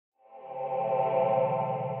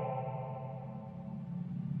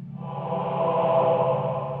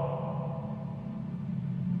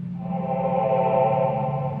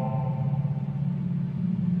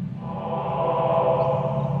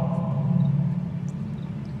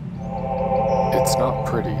It's not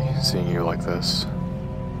pretty seeing you like this.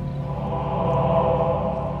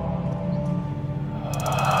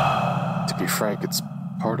 To be frank, it's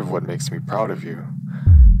part of what makes me proud of you.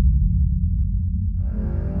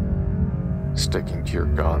 Sticking to your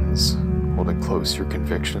guns, holding close your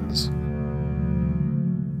convictions.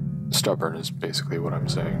 Stubborn is basically what I'm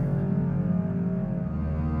saying.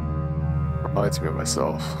 Reminds me of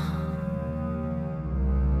myself.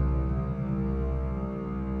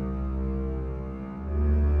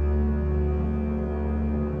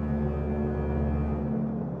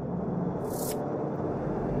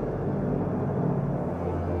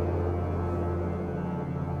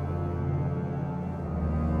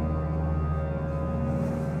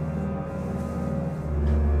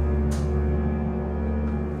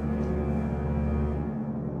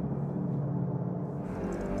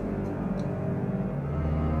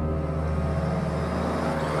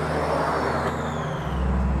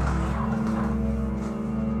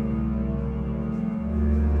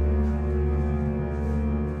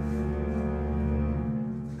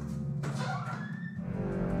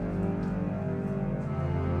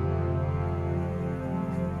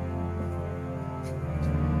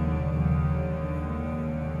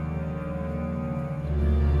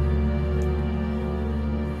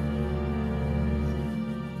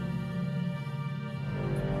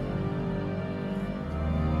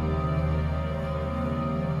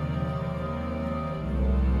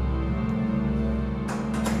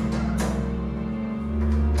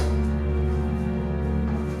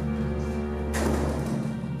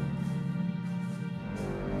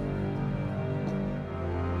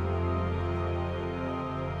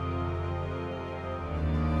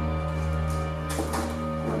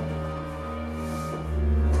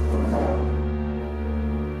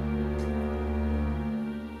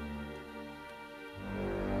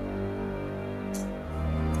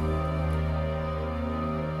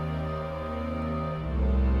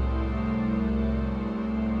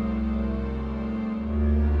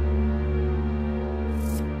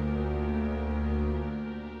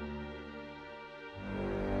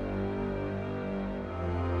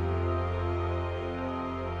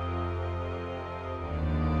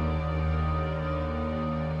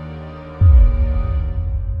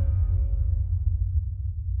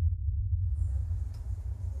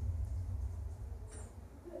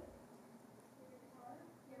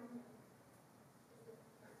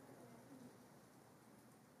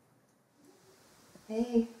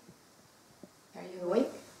 Hey, are you awake?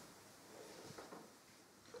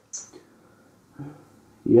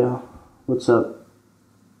 Yeah, what's up?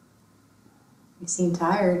 You seem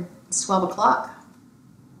tired. It's 12 o'clock.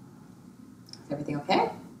 Is everything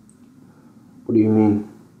okay? What do you mean?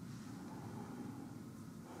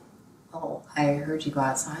 Oh, I heard you go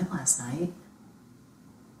outside last night.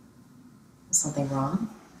 Was something wrong?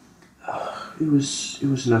 It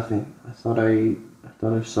was nothing. I thought I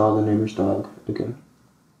saw the neighbor's dog again.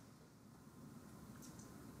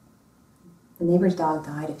 The neighbor's dog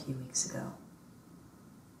died a few weeks ago.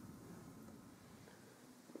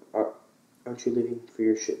 Aren't you leaving for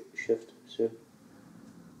your shift soon?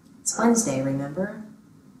 It's Wednesday, remember?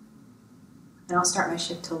 I don't start my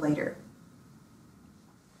shift till later.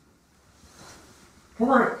 Come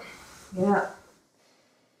on, get up.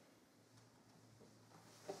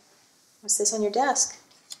 What's this on your desk?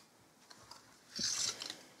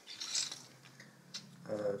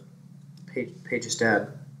 Paige's dad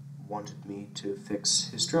wanted me to fix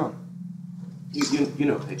his drone. You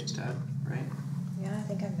know Paige's dad, right? Yeah, I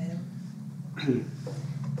think I've met him.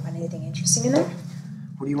 Find anything interesting in there?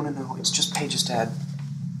 What do you want to know? It's just Paige's dad.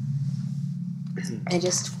 I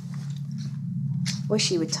just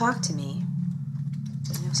wish you would talk to me.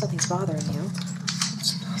 You know, something's bothering you.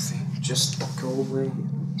 It's nothing. Just go away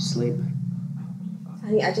and sleep.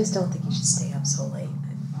 Honey, I just don't think you should stay up so late.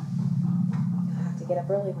 You'll have to get up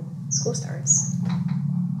early when school starts.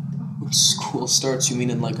 When school starts, you mean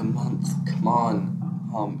in like a month? Come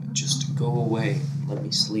on. Just go away and let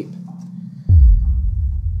me sleep.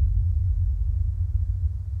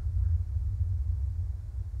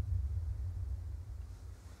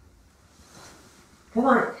 Come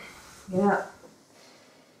on, get up.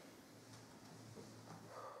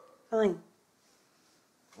 Fine.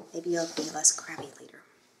 Maybe you'll be less crabby later.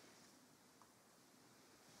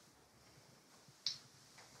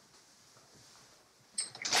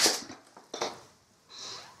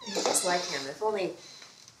 You're just like him.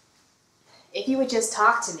 If you would just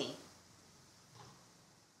talk to me.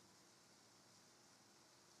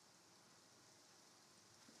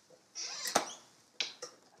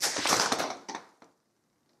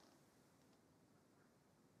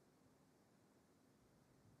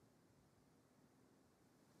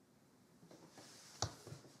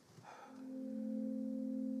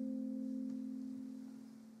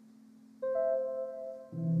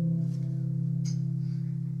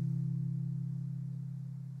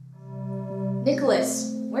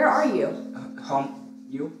 Nicholas, where are you? Home.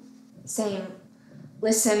 You? Same.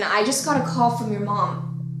 Listen, I just got a call from your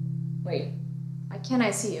mom. Wait, why can't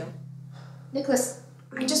I see you? Nicholas,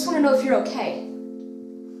 I just want to know if you're okay.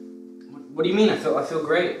 What do you mean? I feel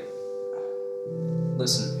great.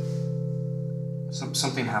 Listen.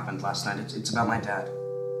 Something happened last night. It's about my dad.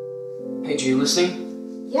 Paige, are you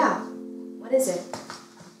listening? Yeah. What is it?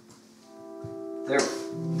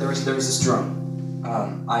 There was this drum.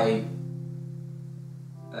 I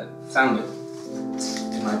found it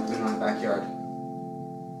in my backyard.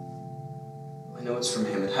 I know it's from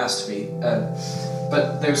him. It has to be.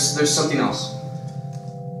 But there's something else.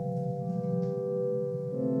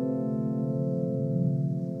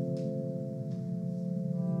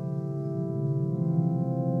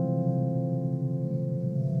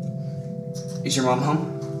 Is your mom home?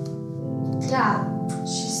 Yeah,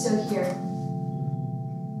 she's still here.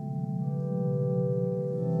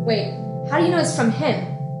 Wait, how do you know it's from him?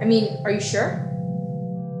 I mean, are you sure?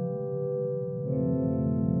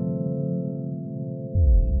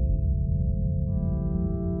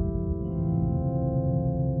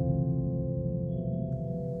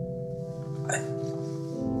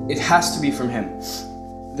 It has to be from him.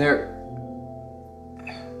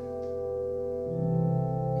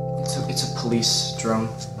 It's a police drone,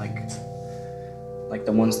 like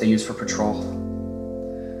the ones they use for patrol.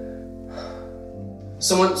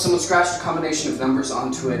 Someone scratched a combination of numbers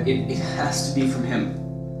onto it. It has to be from him.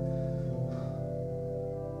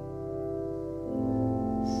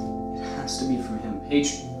 It has to be from him.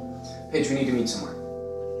 Paige, we need to meet somewhere.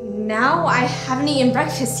 Now? I haven't eaten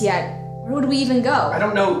breakfast yet. Where would we even go? I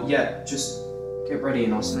don't know yet. Just get ready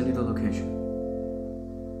and I'll send you the location.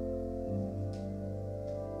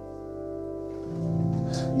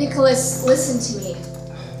 Nicholas, listen to me.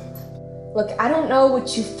 Look, I don't know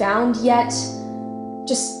what you found yet.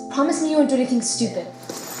 Just promise me you won't do anything stupid.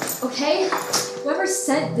 Okay? Whoever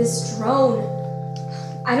sent this drone,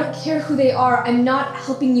 I don't care who they are. I'm not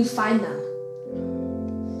helping you find them.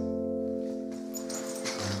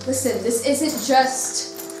 Listen, this isn't just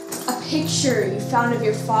a picture you found of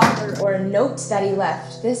your father or a note that he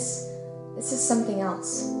left. This is something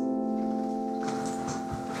else.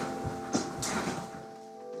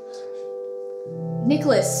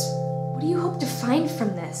 Nicholas, what do you hope to find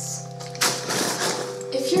from this?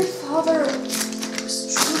 If your father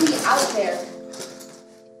was truly out there,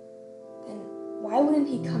 then why wouldn't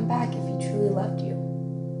he come back if he truly loved you?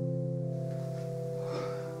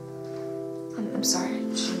 I'm sorry,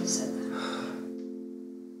 I shouldn't have said that.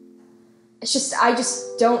 It's just, I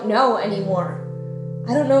just don't know anymore.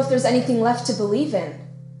 I don't know if there's anything left to believe in.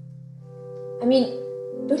 I mean,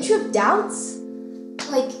 don't you have doubts?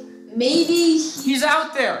 Like, maybe He's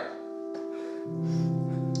out there!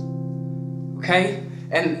 Okay?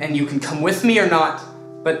 And you can come with me or not,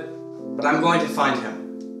 but I'm going to find him.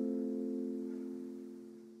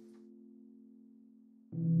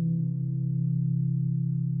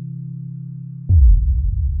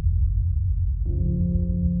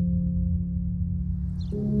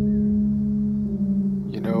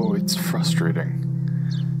 You know, it's frustrating.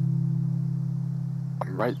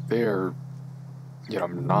 I'm right there, yet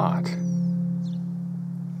I'm not.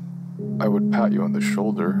 I would pat you on the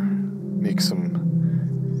shoulder, make some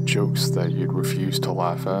jokes that you'd refuse to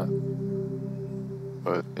laugh at.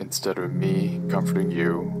 But instead of me comforting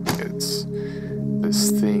you, it's this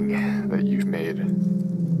thing that you've made.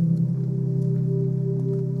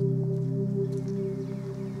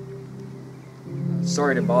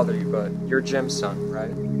 Sorry to bother you, but you're Jim's son,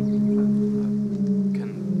 right?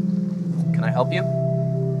 Can I help you?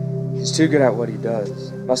 He's too good at what he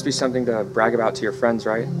does. Must be something to brag about to your friends,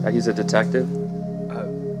 right? That he's a detective?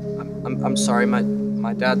 I'm sorry, my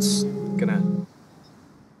dad's gonna...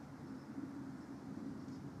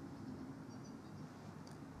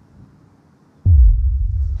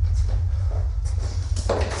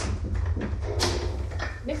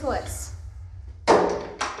 Nicholas.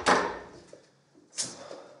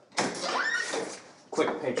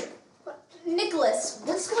 Quick, Paige. Nicholas,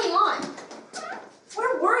 what's going on?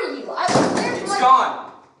 Where were you? I was there for It's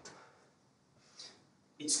gone!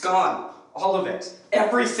 It's gone. All of it.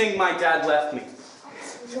 Everything my dad left me.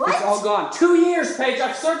 What? It's all gone. 2 years, Paige.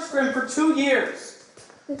 I've searched for him for 2 years.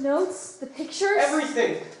 The notes? The pictures?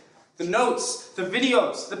 Everything. The notes, the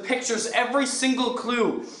videos, the pictures, every single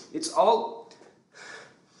clue. It's all...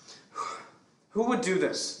 Who would do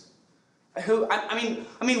this? I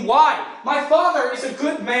mean, why? My father is a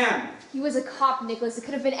good man. He was a cop, Nicholas. It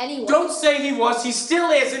could have been anyone. Don't say he was. He still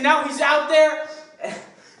is. And now he's out there.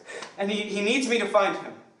 And he needs me to find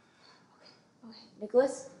him. Okay,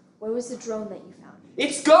 Nicholas, where was the drone that you found?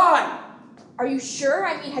 It's gone! Are you sure?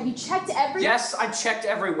 I mean, have you checked every... Yes, I checked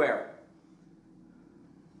everywhere.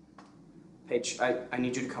 Paige, I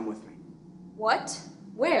need you to come with me. What?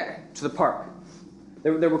 Where? To the park.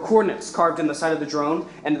 There were coordinates carved in the side of the drone,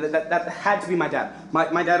 and that had to be my dad.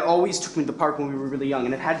 My dad always took me to the park when we were really young,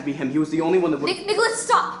 and it had to be him. He was the only one that would... Nicolas,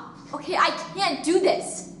 stop! Okay, I can't do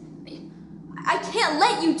this. I can't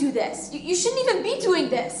let you do this. You shouldn't even be doing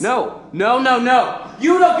this. No.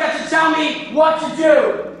 You don't get to tell me what to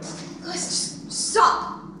do! Nicolas, just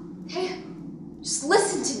stop. Okay? Just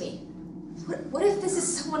listen to me. What if this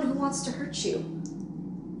is someone who wants to hurt you?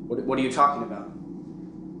 What are you talking about?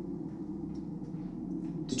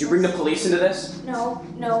 Did you bring the police into this? No,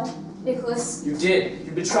 Nicolas. You did.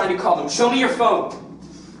 You've been trying to call them. Show me your phone.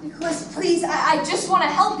 Nicolas, please, I just want to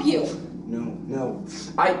help you. No.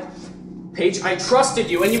 Paige, I trusted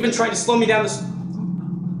you, and you've been trying to slow me down this...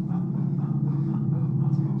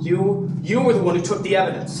 You were the one who took the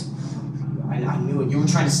evidence. I knew it. You were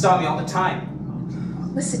trying to stop me all the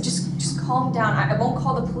time. Listen, just calm down. I won't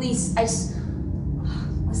call the police.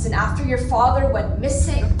 Listen, after your father went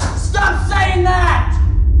missing... Stop saying that!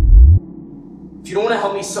 If you don't want to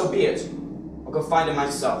help me, so be it. I'll go find him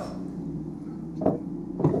myself.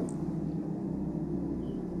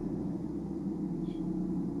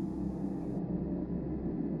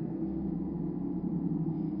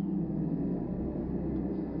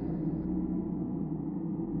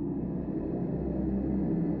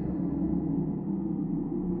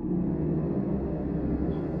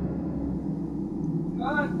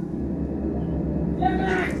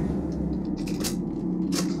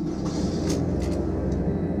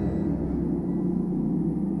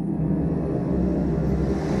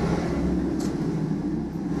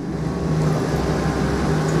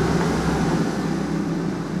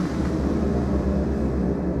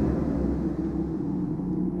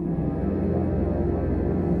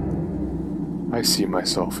 I see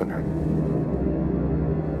myself in her.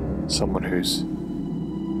 Someone who's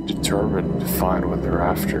determined to find what they're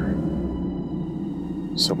after.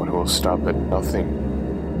 Someone who will stop at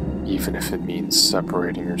nothing, even if it means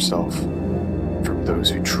separating yourself from those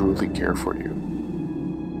who truly care for you.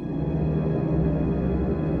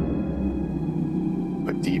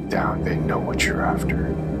 But deep down, they know what you're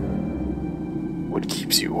after. What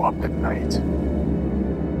keeps you up at night.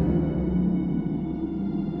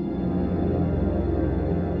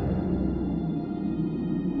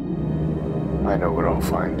 I know what I'll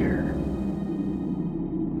find here.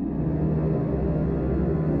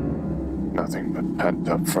 Nothing but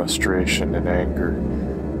pent-up frustration and anger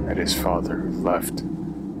at his father who left,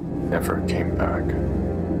 never came back.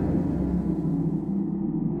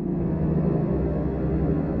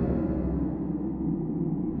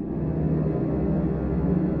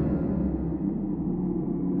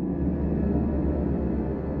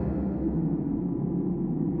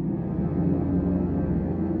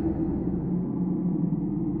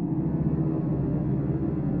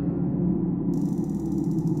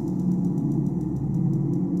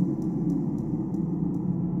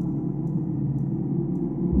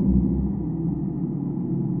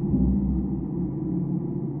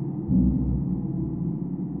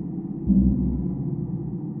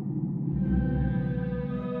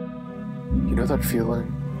 You know that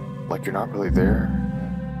feeling? Like you're not really there?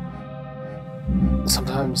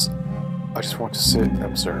 Sometimes I just want to sit and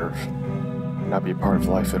observe, and not be a part of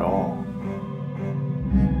life at all.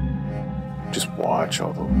 Just watch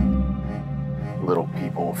all the little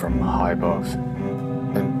people from high above,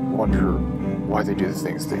 and wonder why they do the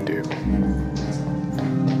things they do.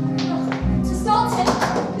 Miss Dalton!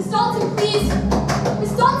 Miss Dalton, please!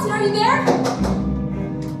 Miss Dalton, are you there?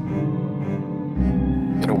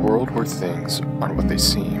 In a world where things aren't what they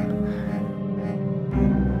seem.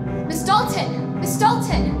 Miss Dalton! Miss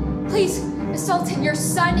Dalton! Please, Miss Dalton, your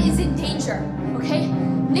son is in danger, okay?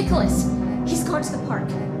 Nicolas, he's gone to the park.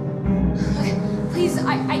 Okay, please,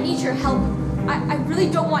 I need your help. I really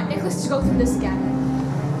don't want Nicolas to go through this again.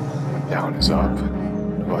 Down is up,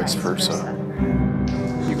 vice versa.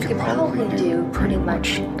 You can probably do pretty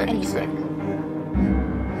much anything.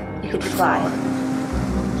 You could fly.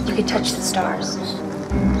 You could touch the stars.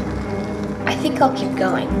 I think I'll keep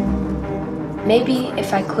going. Maybe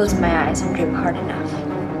if I close my eyes and dream hard enough.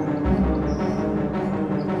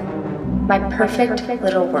 My perfect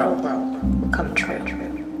little world will come true.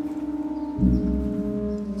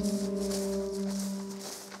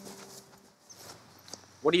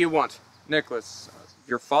 What do you want? Nicolas,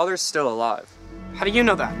 your father's still alive. How do you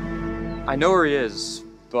know that? I know where he is,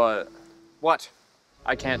 but What?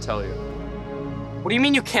 I can't tell you. What do you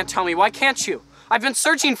mean you can't tell me? Why can't you? I've been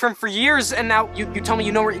searching for him for years, and now you tell me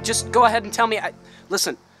you know where... Just go ahead and tell me.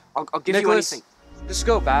 Listen, I'll give Nicolas, you anything. just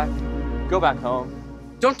go back. Go back home.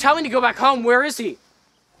 Don't tell me to go back home. Where is he?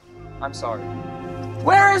 I'm sorry.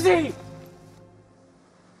 Where is he?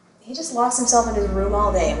 He just locks himself in his room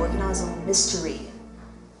all day, working on his own mystery.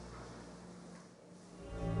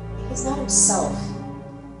 He's not himself.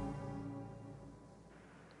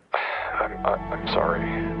 I'm sorry.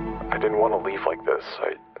 I didn't want to leave like this.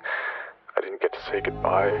 I didn't get to say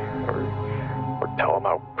goodbye or tell him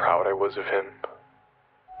how proud I was of him.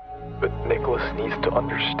 But Nicolas needs to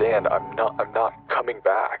understand I'm not coming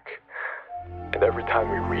back. And every time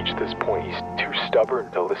we reach this point, he's too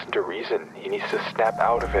stubborn to listen to reason. He needs to snap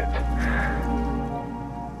out of it.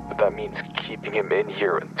 But that means keeping him in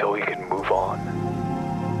here until he can move on.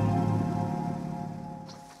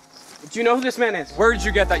 Do you know who this man is? Where did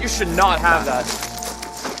you get that? You should not have that.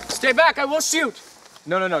 Stay back, I will shoot.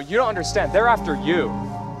 No, you don't understand. They're after you.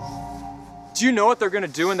 Do you know what they're gonna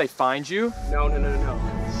do when they find you? No.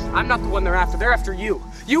 I'm not the one they're after. They're after you.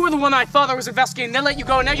 You were the one I thought I was investigating, then let you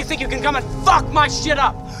go, and now you think you can come and fuck my shit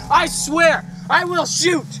up. I swear, I will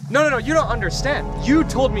shoot. No, you don't understand. You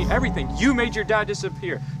told me everything. You made your dad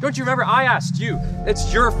disappear. Don't you remember? I asked you.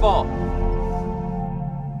 It's your fault.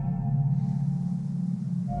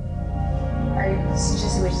 Are you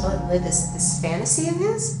suggesting we just let him live this fantasy of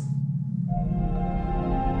his?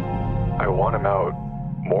 I want him out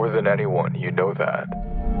more than anyone, you know that.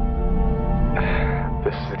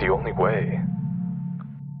 This is the only way.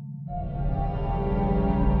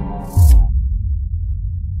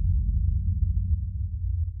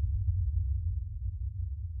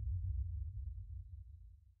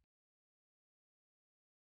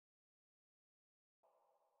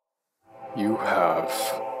 You have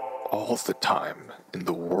all the time in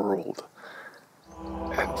the world,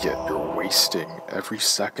 and yet you're wasting every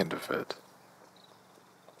second of it.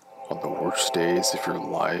 On the worst days of your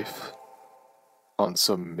life, on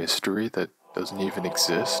some mystery that doesn't even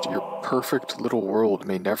exist, your perfect little world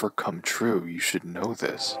may never come true. You should know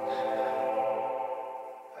this.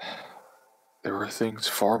 There are things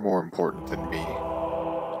far more important than me.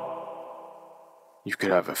 You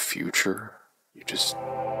could have a future. You just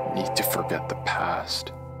need to forget the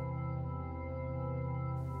past.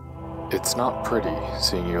 It's not pretty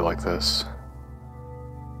seeing you like this.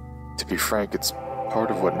 To be frank, it's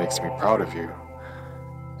part of what makes me proud of you.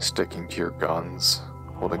 Sticking to your guns,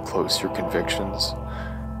 holding close your convictions.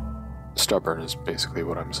 Stubborn is basically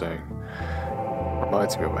what I'm saying.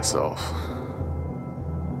 Reminds me of myself.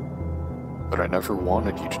 But I never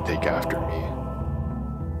wanted you to take after me.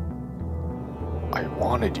 I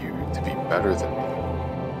wanted you to be better than me.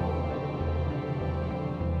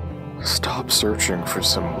 Stop searching for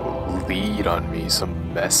some lead on me,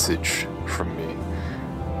 some message from me.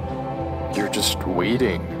 You're just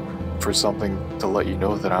waiting for something to let you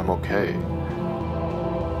know that I'm okay.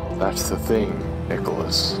 That's the thing,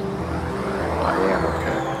 Nicolas. I am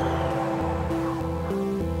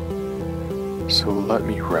okay. So let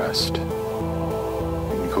me rest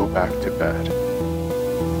and go back to bed.